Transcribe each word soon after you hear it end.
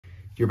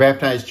Dear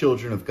baptized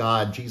children of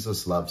God,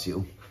 Jesus loves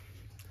you.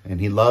 And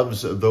he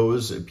loves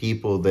those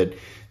people that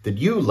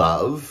you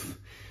love,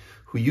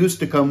 who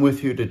used to come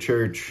with you to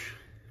church,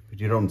 but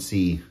you don't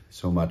see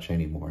so much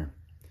anymore.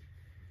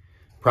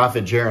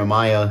 Prophet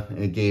Jeremiah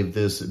gave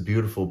this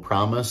beautiful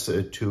promise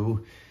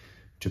to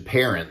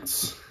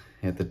parents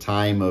at the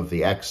time of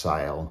the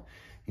exile.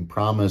 He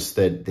promised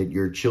that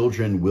your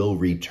children will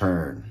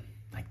return,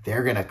 like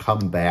they're going to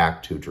come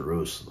back to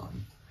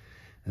Jerusalem.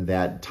 And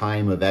that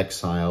time of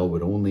exile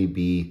would only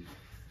be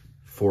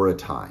for a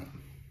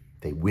time.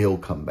 They will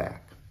come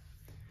back.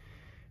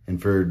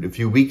 And for a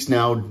few weeks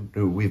now,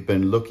 we've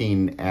been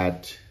looking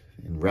at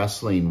and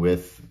wrestling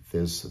with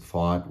this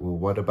thought, well,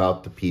 what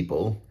about the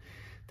people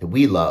that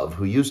we love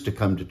who used to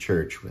come to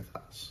church with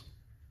us?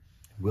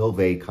 Will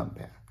they come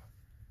back?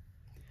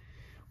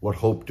 What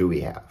hope do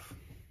we have?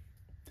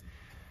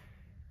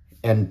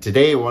 And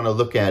today I want to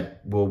look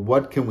at, well,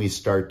 what can we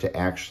start to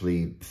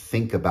actually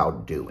think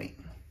about doing?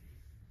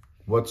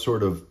 What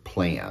sort of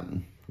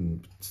plan?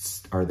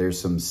 Are there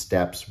some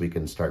steps we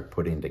can start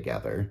putting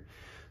together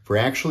for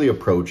actually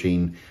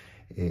approaching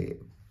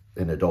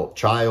an adult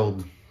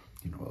child,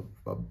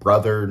 a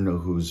brother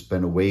who's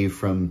been away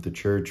from the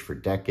church for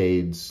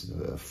decades,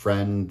 a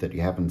friend that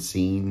you haven't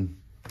seen,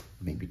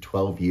 maybe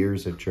 12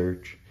 years at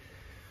church?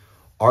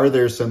 Are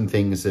there some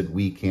things that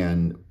we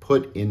can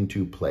put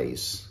into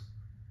place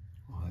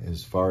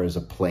as far as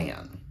a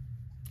plan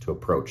to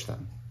approach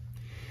them?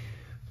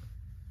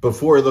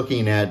 Before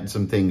looking at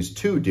some things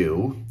to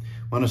do,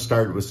 I want to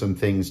start with some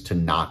things to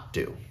not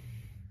do.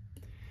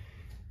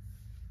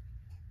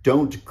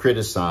 Don't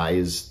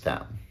criticize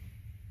them.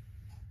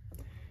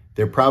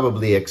 They're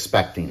probably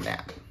expecting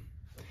that.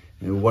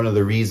 One of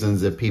the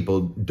reasons that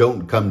people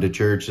don't come to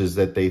church is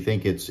that they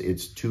think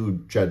it's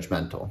too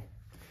judgmental.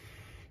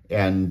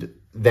 And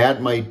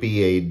that might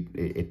be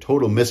a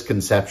total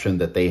misconception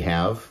that they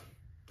have.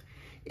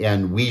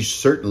 And we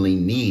certainly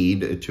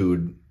need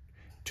to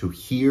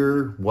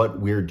hear what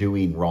we're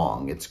doing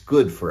wrong. It's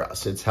good for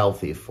us. It's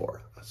healthy for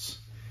us.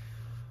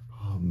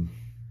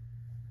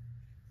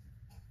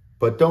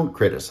 But don't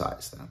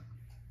criticize them.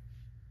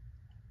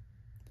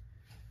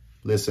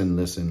 Listen,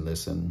 listen,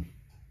 listen.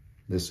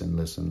 Listen,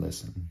 listen,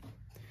 listen.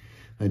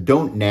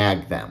 Don't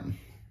nag them.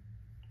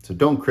 So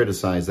don't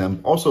criticize them.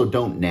 Also,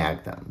 don't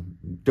nag them.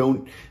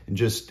 Don't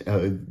just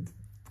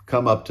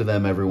come up to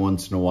them every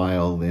once in a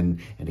while and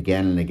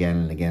again and again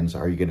and again. So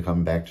are you going to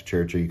come back to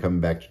church? Are you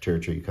coming back to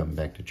church? Are you coming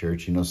back to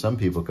church? Some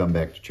people come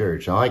back to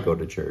church. I go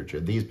to church,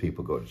 or these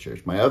people go to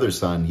church. My other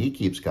son, he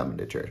keeps coming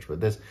to church. But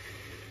this,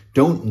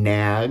 don't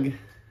nag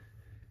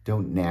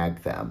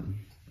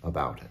them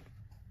about it.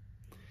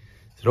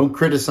 So don't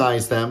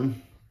criticize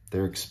them.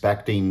 They're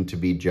expecting to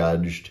be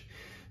judged.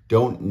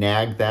 Don't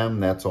nag them.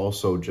 That's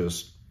also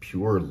just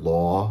pure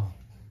law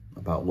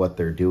about what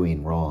they're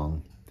doing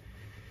wrong.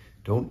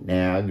 Don't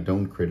nag,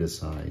 don't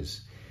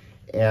criticize,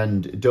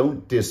 and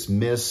don't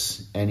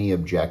dismiss any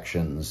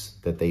objections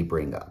that they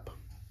bring up.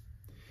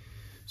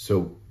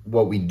 So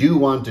what we do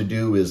want to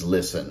do is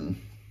listen.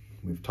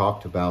 We've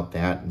talked about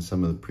that in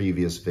some of the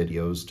previous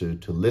videos,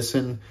 to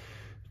listen,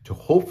 to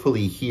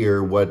hopefully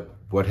hear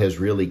what has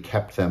really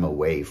kept them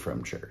away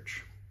from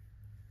church.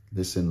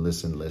 Listen,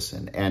 listen,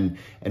 listen. And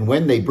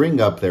when they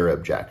bring up their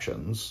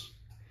objections,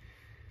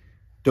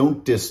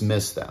 don't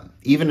dismiss them,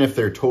 even if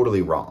they're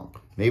totally wrong.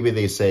 Maybe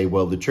they say,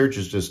 well, the church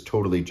is just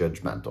totally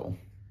judgmental.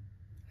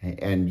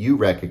 And you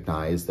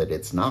recognize that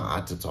it's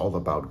not. It's all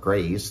about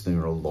grace.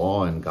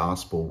 Law and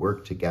gospel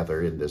work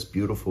together in this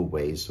beautiful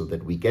way so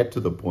that we get to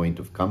the point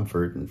of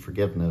comfort and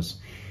forgiveness.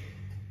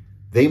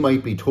 They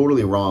might be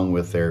totally wrong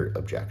with their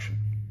objection.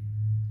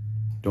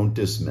 Don't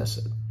dismiss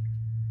it.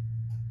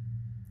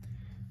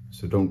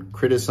 So don't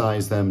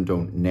criticize them,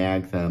 don't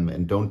nag them,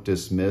 and don't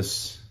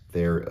dismiss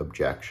their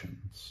objections.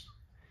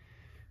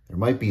 There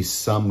might be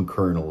some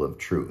kernel of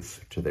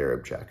truth to their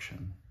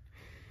objection.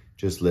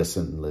 Just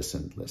listen,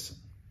 listen, listen.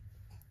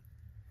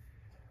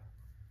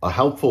 A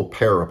helpful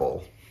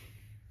parable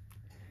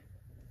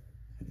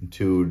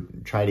to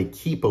try to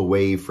keep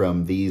away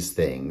from these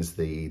things,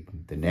 the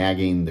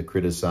nagging, the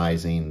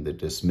criticizing, the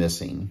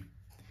dismissing,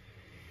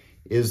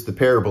 is the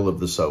parable of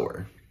the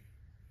sower.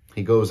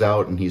 He goes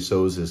out and he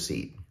sows his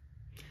seed.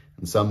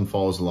 And some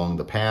falls along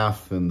the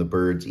path and the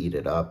birds eat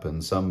it up.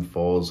 And some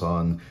falls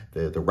on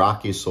the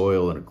rocky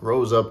soil and it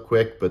grows up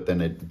quick, but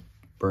then it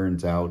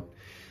burns out.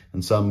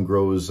 And some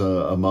grows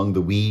among the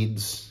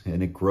weeds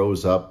and it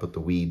grows up, but the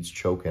weeds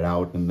choke it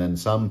out. And then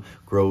some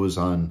falls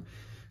on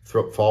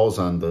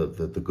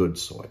the good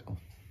soil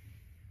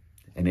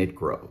and it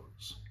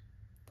grows.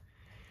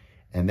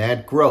 And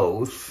that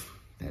growth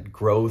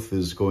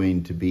is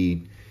going to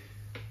be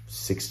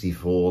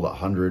 60-fold,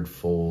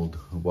 100-fold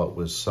what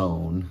was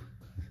sown,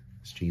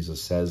 as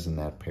Jesus says in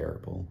that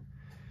parable.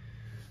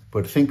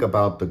 But think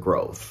about the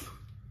growth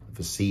of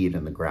the seed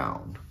in the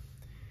ground.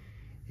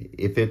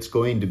 If it's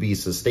going to be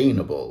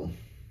sustainable,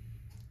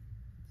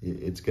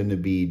 it's going to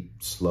be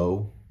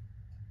slow,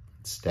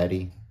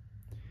 steady.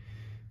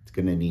 It's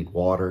going to need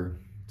water.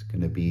 It's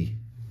going to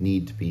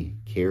need to be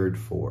cared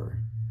for.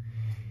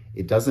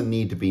 It doesn't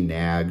need to be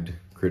nagged,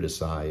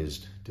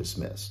 criticized,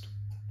 dismissed.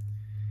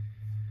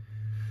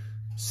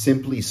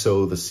 Simply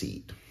sow the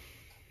seed.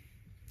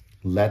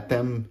 Let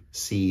them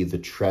see the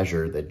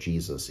treasure that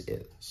Jesus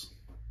is.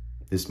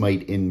 This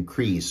might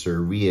increase or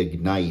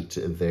reignite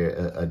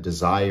a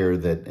desire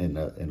that and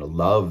a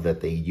love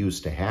that they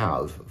used to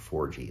have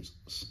for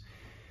Jesus.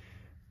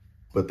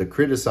 But the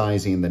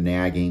criticizing, the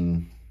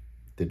nagging,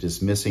 the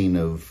dismissing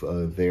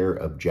of their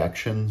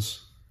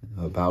objections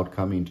about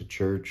coming to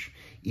church,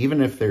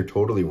 even if they're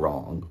totally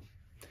wrong,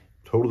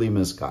 totally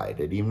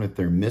misguided, even if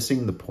they're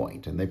missing the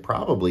point, and they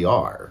probably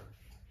are,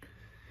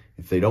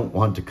 if they don't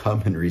want to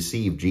come and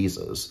receive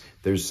Jesus,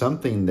 there's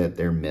something that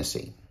they're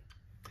missing.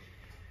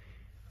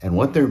 And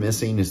what they're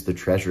missing is the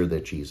treasure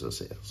that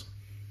Jesus is.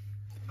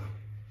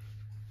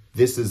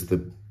 This is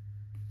the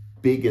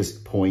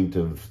biggest point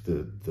of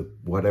the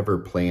whatever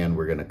plan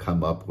we're going to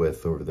come up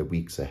with over the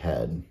weeks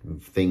ahead,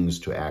 of things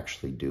to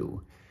actually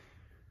do.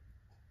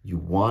 You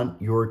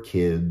want your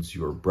kids,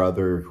 your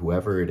brother,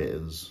 whoever it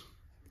is,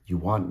 you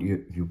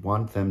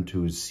want them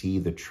to see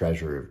the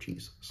treasure of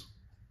Jesus.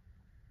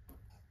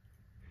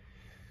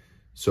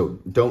 So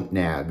don't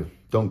nag,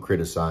 don't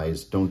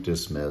criticize, don't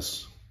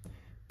dismiss,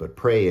 but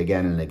pray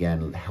again and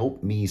again,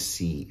 help me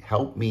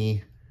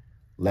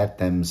let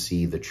them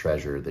see the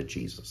treasure that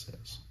Jesus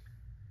is.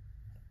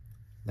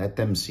 Let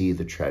them see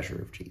the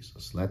treasure of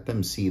Jesus. Let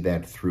them see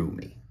that through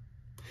me,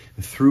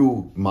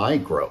 through my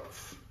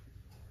growth.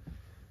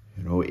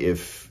 You know,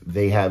 if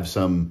they have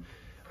some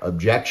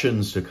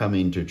objections to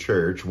coming to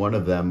church, one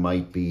of them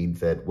might be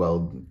that,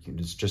 well,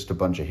 it's just a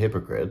bunch of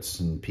hypocrites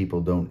and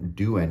people don't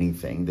do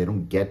anything. They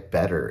don't get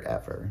better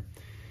ever.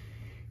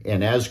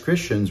 And as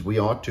Christians, we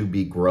ought to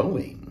be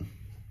growing.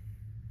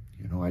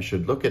 You know, I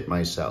should look at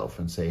myself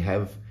and say,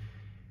 have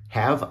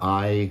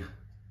I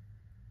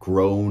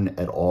grown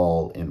at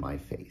all in my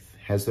faith?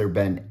 Has there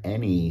been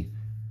any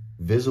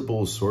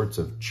visible sorts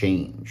of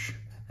change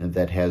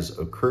that has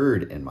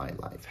occurred in my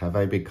life? Have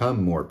I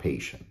become more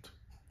patient?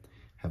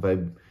 Have I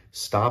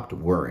stopped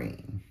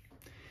worrying?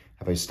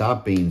 Have I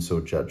stopped being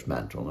so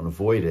judgmental and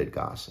avoided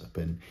gossip?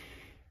 And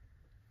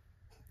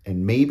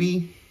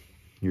maybe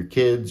your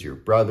kids, your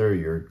brother,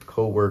 your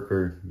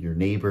coworker, your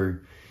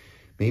neighbor,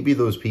 maybe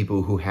those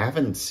people who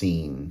haven't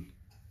seen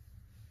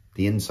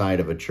the inside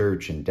of a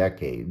church in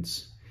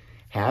decades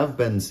have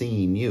been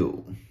seeing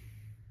you.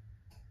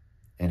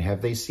 And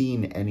have they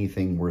seen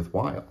anything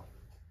worthwhile?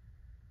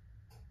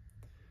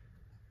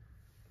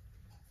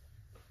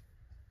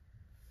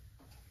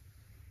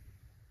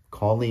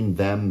 Calling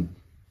them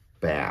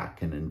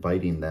back and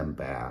inviting them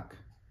back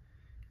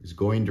is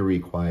going to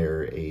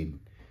require a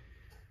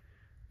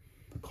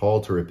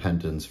call to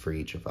repentance for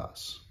each of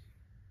us.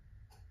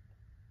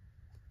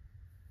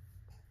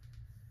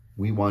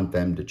 We want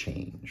them to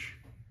change.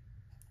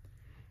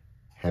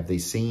 Have they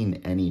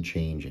seen any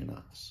change in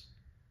us?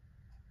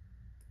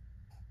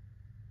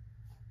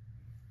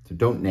 So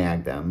don't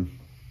nag them,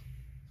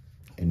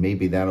 and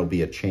maybe that'll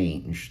be a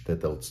change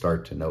that they'll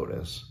start to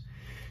notice.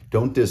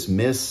 Don't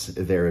dismiss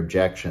their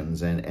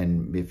objections,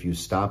 and if you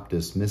stop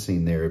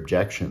dismissing their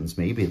objections,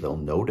 maybe they'll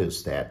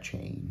notice that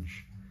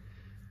change.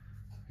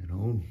 You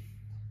know,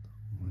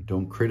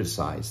 don't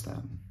criticize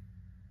them.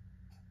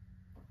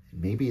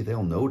 Maybe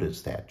they'll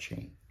notice that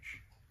change.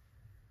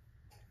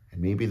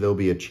 And maybe there'll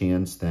be a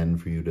chance then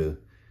for you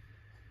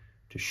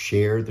to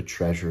share the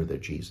treasure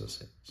that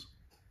Jesus is.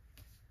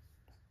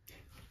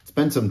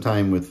 Spend some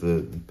time with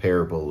the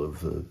parable of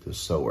the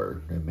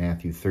sower in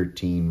Matthew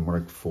 13,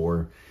 Mark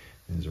 4.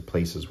 These are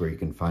places where you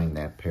can find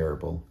that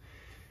parable.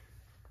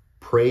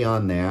 Pray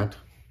on that.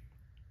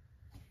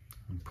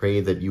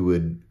 Pray that you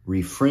would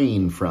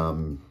refrain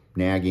from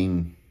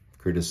nagging,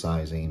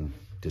 criticizing,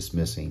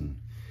 dismissing,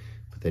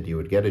 but that you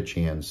would get a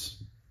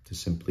chance to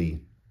simply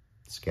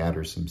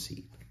scatter some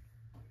seed.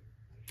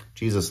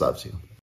 Jesus loves you.